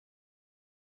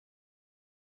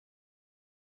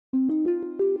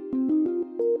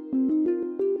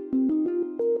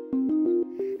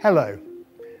Hello,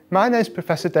 my name is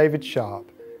Professor David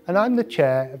Sharp and I'm the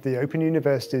Chair of the Open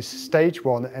University's Stage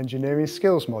 1 Engineering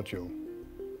Skills module.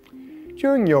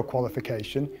 During your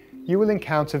qualification, you will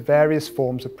encounter various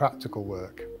forms of practical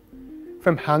work,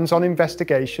 from hands-on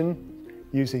investigation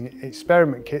using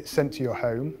experiment kits sent to your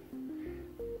home,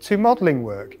 to modelling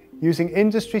work using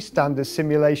industry standard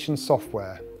simulation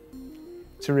software,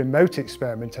 to remote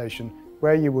experimentation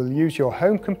where you will use your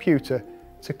home computer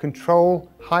to control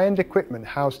high-end equipment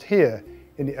housed here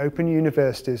in the Open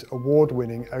University's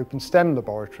award-winning Open STEM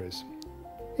laboratories.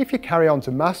 If you carry on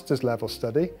to master's level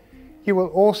study, you will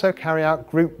also carry out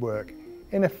group work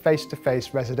in a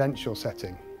face-to-face residential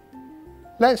setting.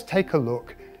 Let's take a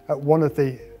look at one of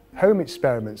the home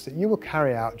experiments that you will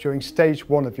carry out during stage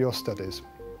 1 of your studies.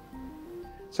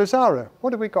 So Zara,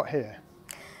 what have we got here?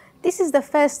 This is the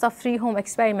first of 3 home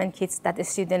experiment kits that the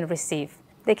students receive.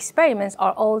 The experiments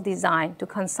are all designed to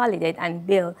consolidate and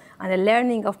build on the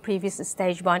learning of previous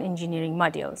stage 1 engineering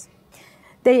modules.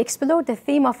 They explore the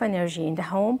theme of energy in the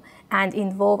home and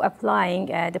involve applying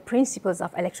the principles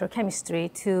of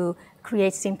electrochemistry to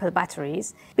create simple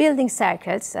batteries, building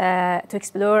circuits to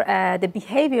explore the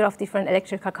behavior of different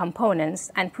electrical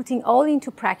components, and putting all into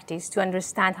practice to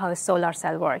understand how a solar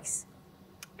cell works.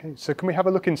 Okay, so can we have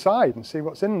a look inside and see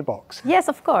what's in the box? Yes,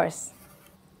 of course.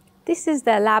 This is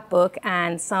the lab book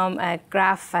and some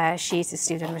graph sheets the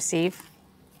students receive.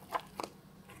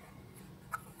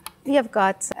 We have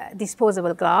got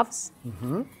disposable gloves.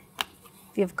 Mm-hmm.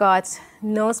 We've got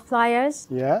nose pliers.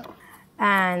 Yeah.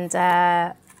 And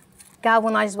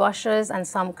galvanized washers and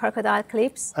some crocodile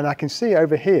clips. And I can see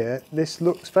over here, this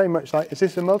looks very much like, is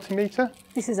this a multimeter?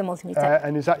 This is a multimeter.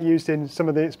 And is that used in some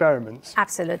of the experiments?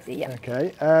 Absolutely, yeah.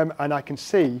 Okay, and I can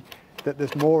see that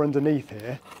there's more underneath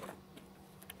here.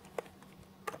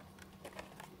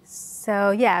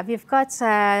 So yeah, we've got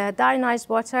deionized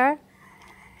water,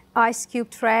 ice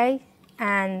cube tray,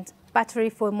 and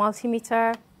battery for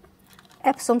multimeter,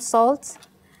 Epsom salt.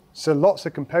 So lots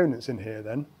of components in here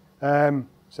then.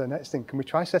 So next thing, can we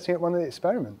try setting up one of the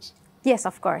experiments? Yes,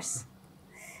 of course.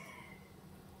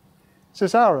 So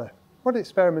Zara, what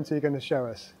experiment are you going to show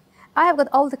us? I have got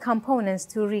all the components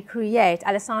to recreate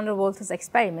Alessandro Volta's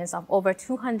experiments of over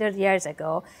 200 years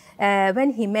ago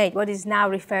when he made what is now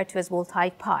referred to as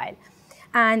voltaic pile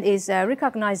and is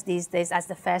recognized these days as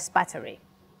the first battery.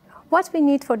 What we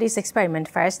need for this experiment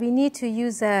first, we need to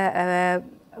use a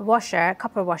washer,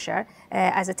 copper washer,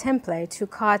 as a template to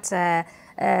cut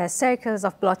circles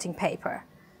of blotting paper.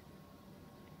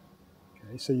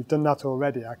 Okay, so you've done that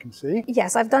already, I can see.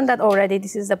 Yes, I've done that already.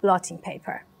 This is the blotting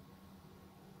paper.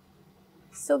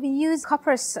 So we use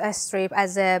copper strip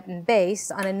as a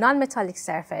base on a non-metallic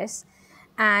surface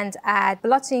and add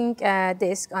blotting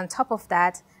disc on top of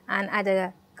that and add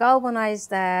a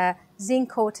galvanized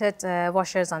zinc-coated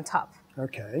washers on top.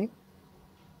 Okay.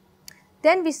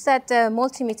 Then we set the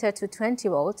multimeter to 20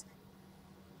 volts.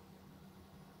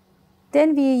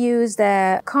 Then we use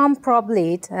the COM probe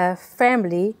lead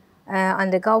firmly on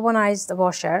the galvanized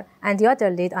washer and the other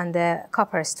lead on the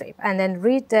copper strip, and then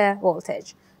read the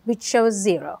voltage, which shows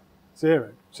 0.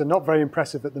 0. So not very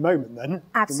impressive at the moment then?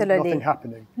 Absolutely. Nothing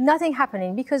happening? Nothing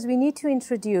happening because we need to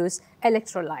introduce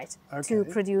electrolyte to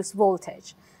produce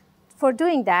voltage. For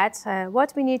doing that,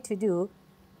 what we need to do,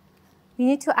 we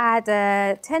need to add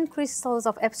 10 crystals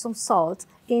of Epsom salt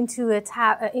into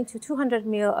 200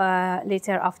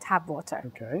 milliliter of tap water.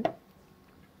 Okay.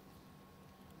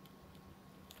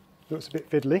 Looks a bit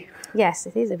fiddly. Yes,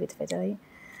 it is a bit fiddly.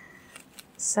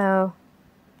 So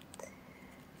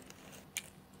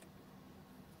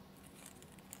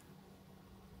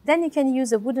then you can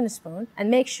use a wooden spoon and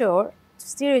make sure to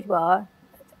stir it well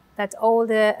that all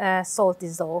the salt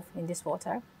dissolve in this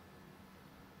water.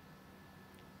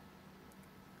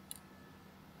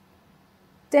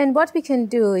 Then what we can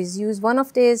do is use one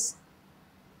of these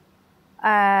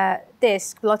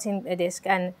blotting disc,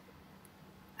 and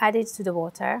add it to the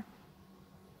water.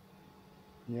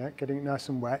 Yeah, getting it nice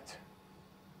and wet.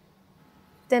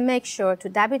 Then make sure to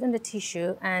dab it on the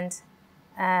tissue, and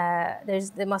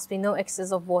there must be no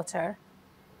excess of water.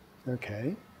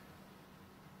 Okay.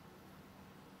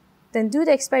 Then do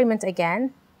the experiment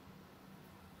again.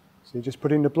 So you're just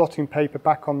putting the blotting paper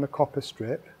back on the copper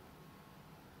strip.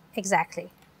 Exactly.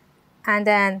 And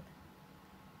then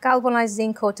galvanized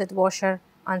zinc-coated washer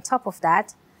on top of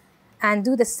that, and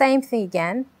do the same thing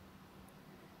again.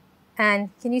 And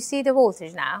can you see the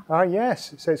voltage now? Ah,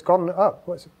 yes. So it's gone up.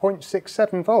 What's it,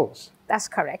 0.67 volts? That's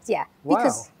correct, yeah.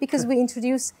 Wow. Because we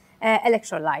introduce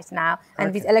electrolyte now,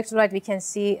 and with electrolyte we can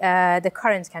see the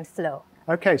current can flow.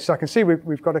 Okay, so I can see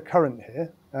we've got a current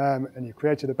here, and you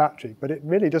created a battery, but it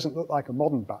really doesn't look like a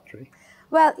modern battery.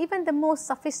 Well, even the most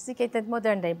sophisticated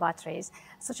modern-day batteries,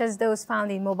 such as those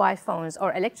found in mobile phones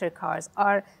or electric cars,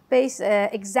 are based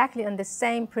exactly on the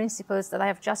same principles that I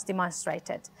have just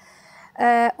demonstrated.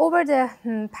 Over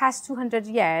the past 200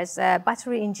 years,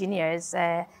 battery engineers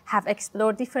have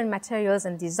explored different materials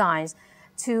and designs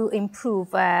to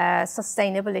improve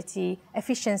sustainability,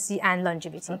 efficiency, and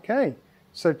longevity. Okay,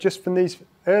 so just from these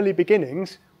early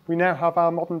beginnings, we now have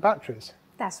our modern batteries.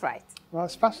 That's right. Well,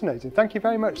 that's fascinating. Thank you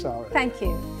very much, Sarah. Thank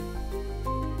you.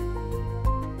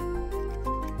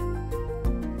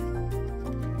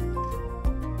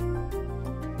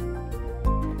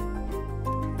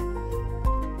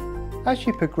 As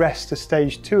you progress to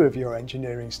stage 2 of your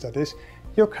engineering studies,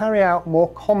 you'll carry out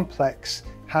more complex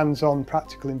hands-on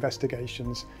practical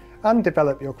investigations and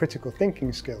develop your critical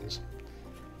thinking skills.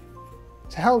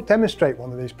 To help demonstrate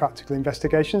one of these practical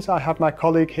investigations, I have my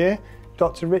colleague here,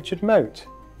 Dr. Richard Moat.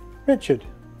 Richard,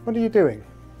 what are you doing?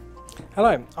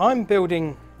 Hello, I'm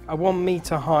building a 1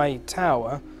 metre high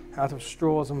tower out of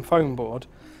straws and foam board,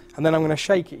 and then I'm going to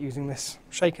shake it using this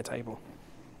shaker table.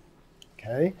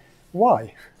 Okay,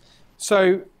 why?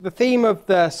 So the theme of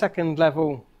the second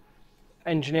level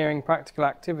engineering practical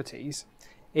activities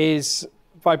is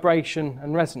vibration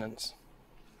and resonance.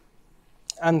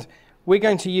 And we're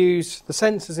going to use the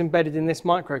sensors embedded in this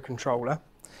microcontroller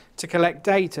to collect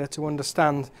data to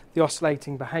understand the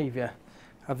oscillating behaviour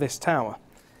of this tower.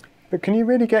 But can you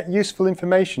really get useful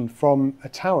information from a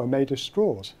tower made of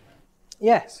straws?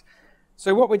 Yes.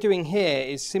 So what we're doing here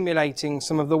is simulating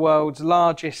some of the world's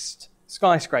largest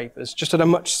skyscrapers, just at a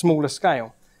much smaller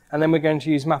scale. And then we're going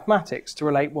to use mathematics to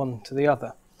relate one to the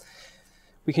other.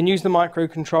 We can use the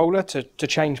microcontroller to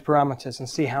change parameters and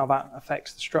see how that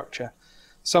affects the structure.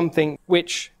 Something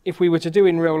which, if we were to do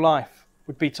in real life,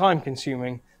 would be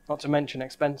time-consuming, not to mention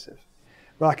expensive.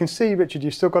 Well, I can see, Richard,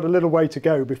 you've still got a little way to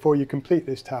go before you complete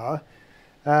this tower.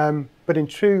 But in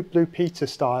true Blue Peter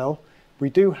style, we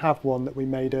do have one that we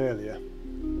made earlier.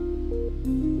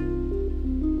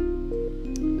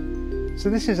 So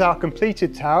this is our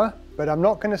completed tower, but I'm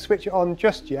not going to switch it on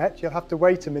just yet. You'll have to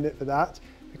wait a minute for that,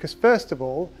 because first of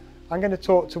all, I'm going to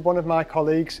talk to one of my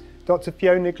colleagues, Dr.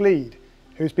 Fiona Gleed,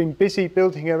 who's been busy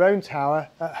building her own tower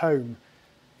at home.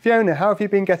 Fiona, how have you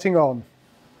been getting on?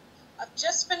 I've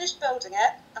just finished building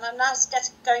it, and I'm now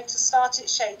going to start it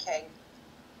shaking.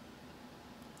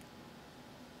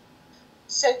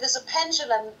 So there's a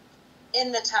pendulum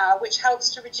in the tower which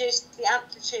helps to reduce the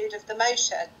amplitude of the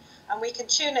motion, and we can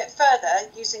tune it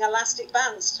further using elastic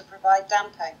bands to provide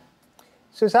damping.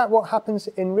 So is that what happens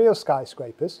in real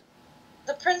skyscrapers?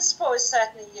 The principle is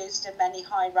certainly used in many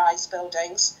high-rise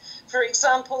buildings. For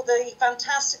example, the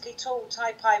fantastically tall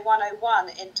Taipei 101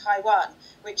 in Taiwan,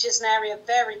 which is an area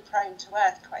very prone to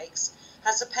earthquakes,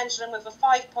 has a pendulum with a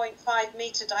 5.5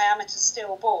 metre diameter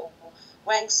steel ball,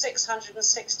 weighing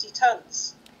 660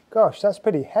 tonnes. Gosh, that's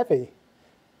pretty heavy.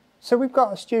 So we've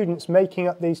got students making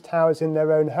up these towers in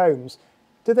their own homes.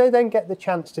 Do they then get the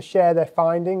chance to share their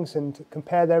findings and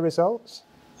compare their results?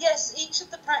 Yes, each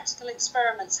of the practical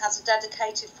experiments has a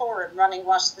dedicated forum running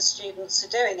whilst the students are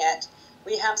doing it.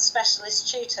 We have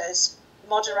specialist tutors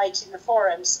moderating the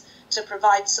forums to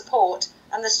provide support,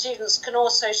 and the students can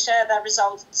also share their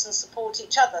results and support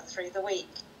each other through the week.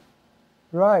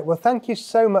 Right, well thank you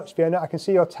so much, Fiona. I can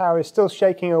see your tower is still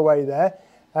shaking away there.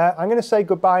 I'm going to say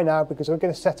goodbye now because we're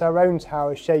going to set our own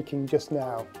tower shaking just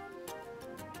now.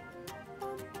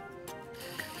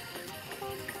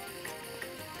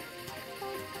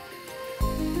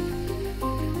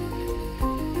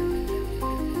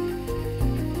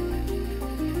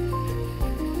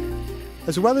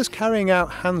 As well as carrying out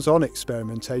hands-on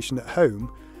experimentation at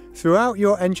home, throughout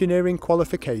your engineering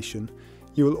qualification,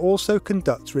 you will also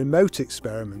conduct remote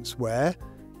experiments where,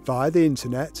 via the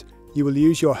internet, you will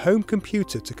use your home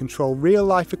computer to control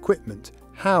real-life equipment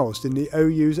housed in the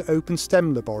OU's Open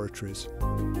STEM laboratories.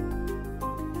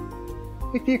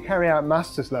 If you carry out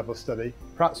master's level study,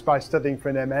 perhaps by studying for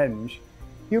an MEng,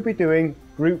 you'll be doing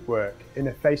group work in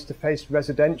a face-to-face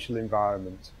residential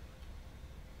environment.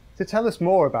 To tell us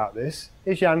more about this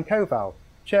is Jan Koval,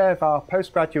 Chair of our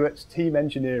Postgraduate Team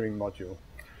Engineering module.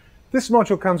 This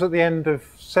module comes at the end of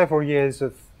several years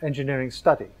of engineering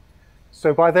study.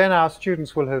 So by then our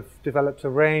students will have developed a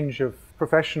range of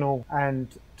professional and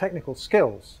technical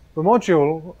skills. The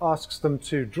module asks them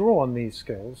to draw on these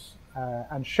skills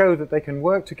and show that they can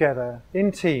work together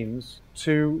in teams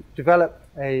to develop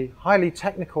a highly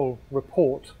technical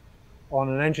report on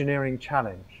an engineering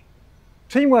challenge.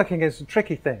 Team working is a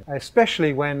tricky thing,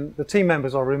 especially when the team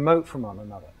members are remote from one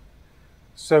another.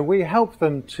 So we help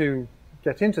them to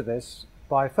get into this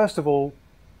by, first of all,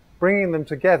 bringing them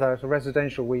together at a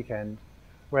residential weekend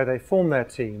where they form their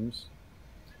teams,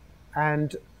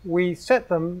 and we set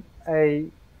them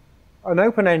an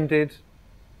open-ended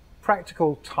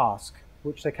practical task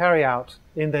which they carry out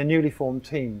in their newly formed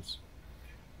teams.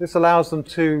 This allows them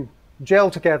to gel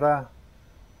together,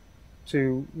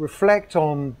 to reflect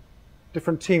on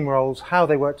different team roles, how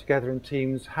they work together in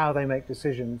teams, how they make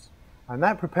decisions, and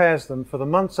that prepares them for the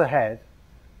months ahead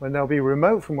when they'll be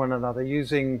remote from one another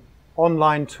using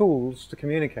online tools to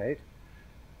communicate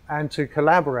and to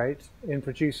collaborate in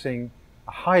producing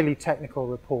a highly technical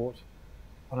report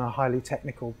on a highly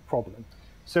technical problem.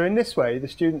 So in this way, the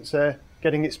students are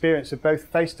getting experience of both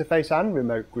face-to-face and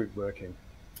remote group working.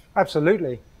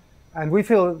 Absolutely. And we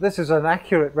feel that this is an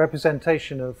accurate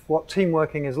representation of what team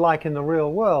working is like in the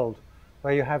real world,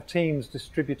 where you have teams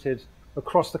distributed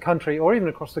across the country or even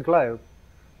across the globe.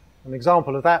 An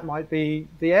example of that might be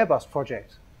the Airbus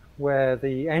project, where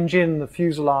the engine, the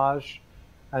fuselage,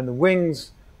 and the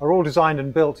wings are all designed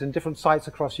and built in different sites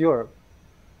across Europe,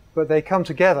 but they come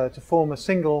together to form a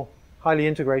single, highly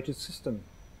integrated system.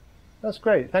 That's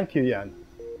great, thank you, Jan.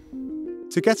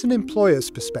 To get an employer's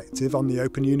perspective on the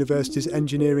Open University's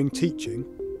engineering teaching,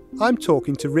 I'm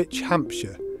talking to Rich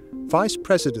Hampshire, Vice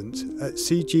President at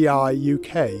CGI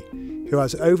UK, who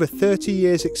has over 30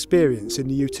 years' experience in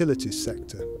the utilities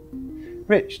sector.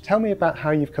 Rich, tell me about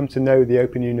how you've come to know the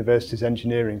Open University's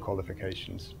engineering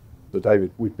qualifications. So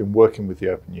David, we've been working with the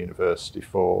Open University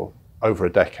for over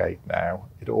a decade now.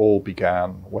 It all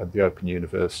began when the Open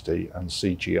University and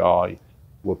CGI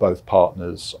were both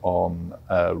partners on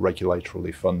a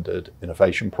regulatorily funded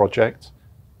innovation project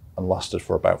and lasted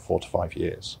for about 4 to 5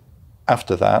 years.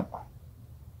 After that,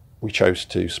 we chose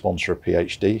to sponsor a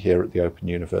PhD here at the Open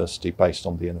University based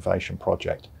on the innovation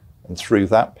project. And through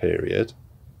that period,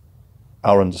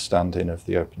 our understanding of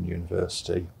the Open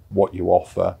University, what you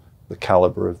offer, the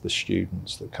calibre of the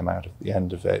students that come out at the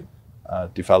end of it,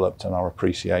 developed, and our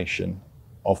appreciation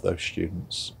of those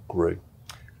students grew.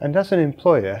 And as an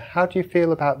employer, how do you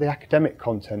feel about the academic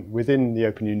content within the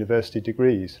Open University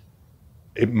degrees?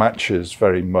 It matches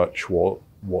very much what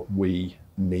we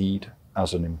need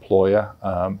as an employer,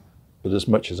 but as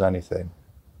much as anything,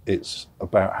 it's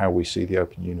about how we see the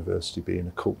Open University being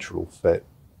a cultural fit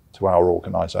to our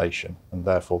organisation, and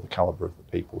therefore the calibre of the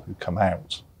people who come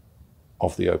out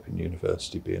of the Open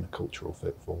University being a cultural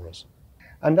fit for us.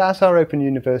 And as our Open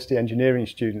University engineering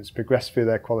students progress through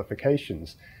their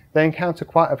qualifications, they encounter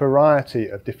quite a variety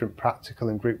of different practical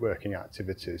and group working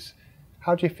activities.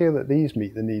 How do you feel that these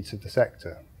meet the needs of the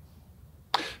sector?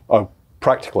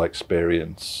 Practical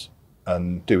experience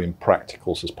and doing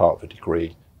practicals as part of a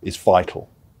degree is vital.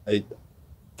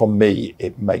 For me,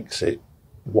 it makes it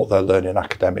what they're learning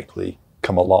academically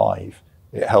come alive.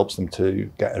 It helps them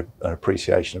to get an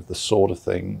appreciation of the sort of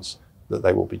things that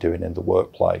they will be doing in the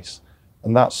workplace.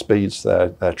 And that speeds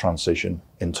their transition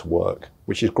into work,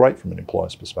 which is great from an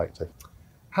employer's perspective.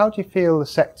 How do you feel the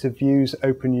sector views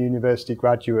Open University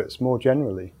graduates more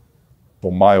generally?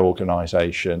 For my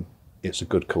organisation, it's a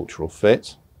good cultural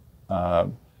fit,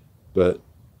 but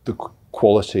the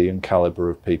quality and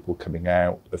calibre of people coming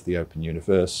out of the Open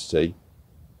University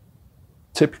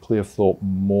typically have thought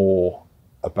more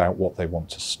about what they want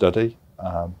to study,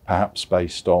 perhaps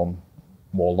based on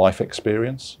more life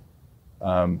experience,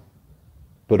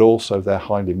 but also they're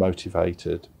highly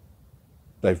motivated.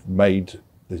 They've made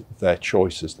their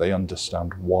choices, they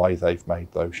understand why they've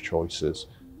made those choices.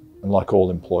 And like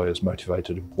all employers,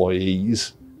 motivated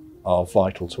employees are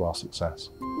vital to our success.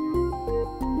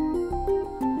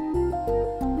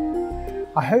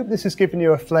 I hope this has given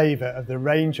you a flavour of the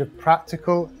range of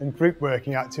practical and group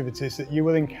working activities that you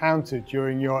will encounter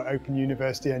during your Open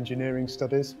University engineering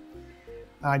studies.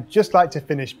 I'd just like to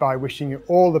finish by wishing you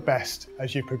all the best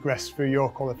as you progress through your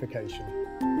qualification.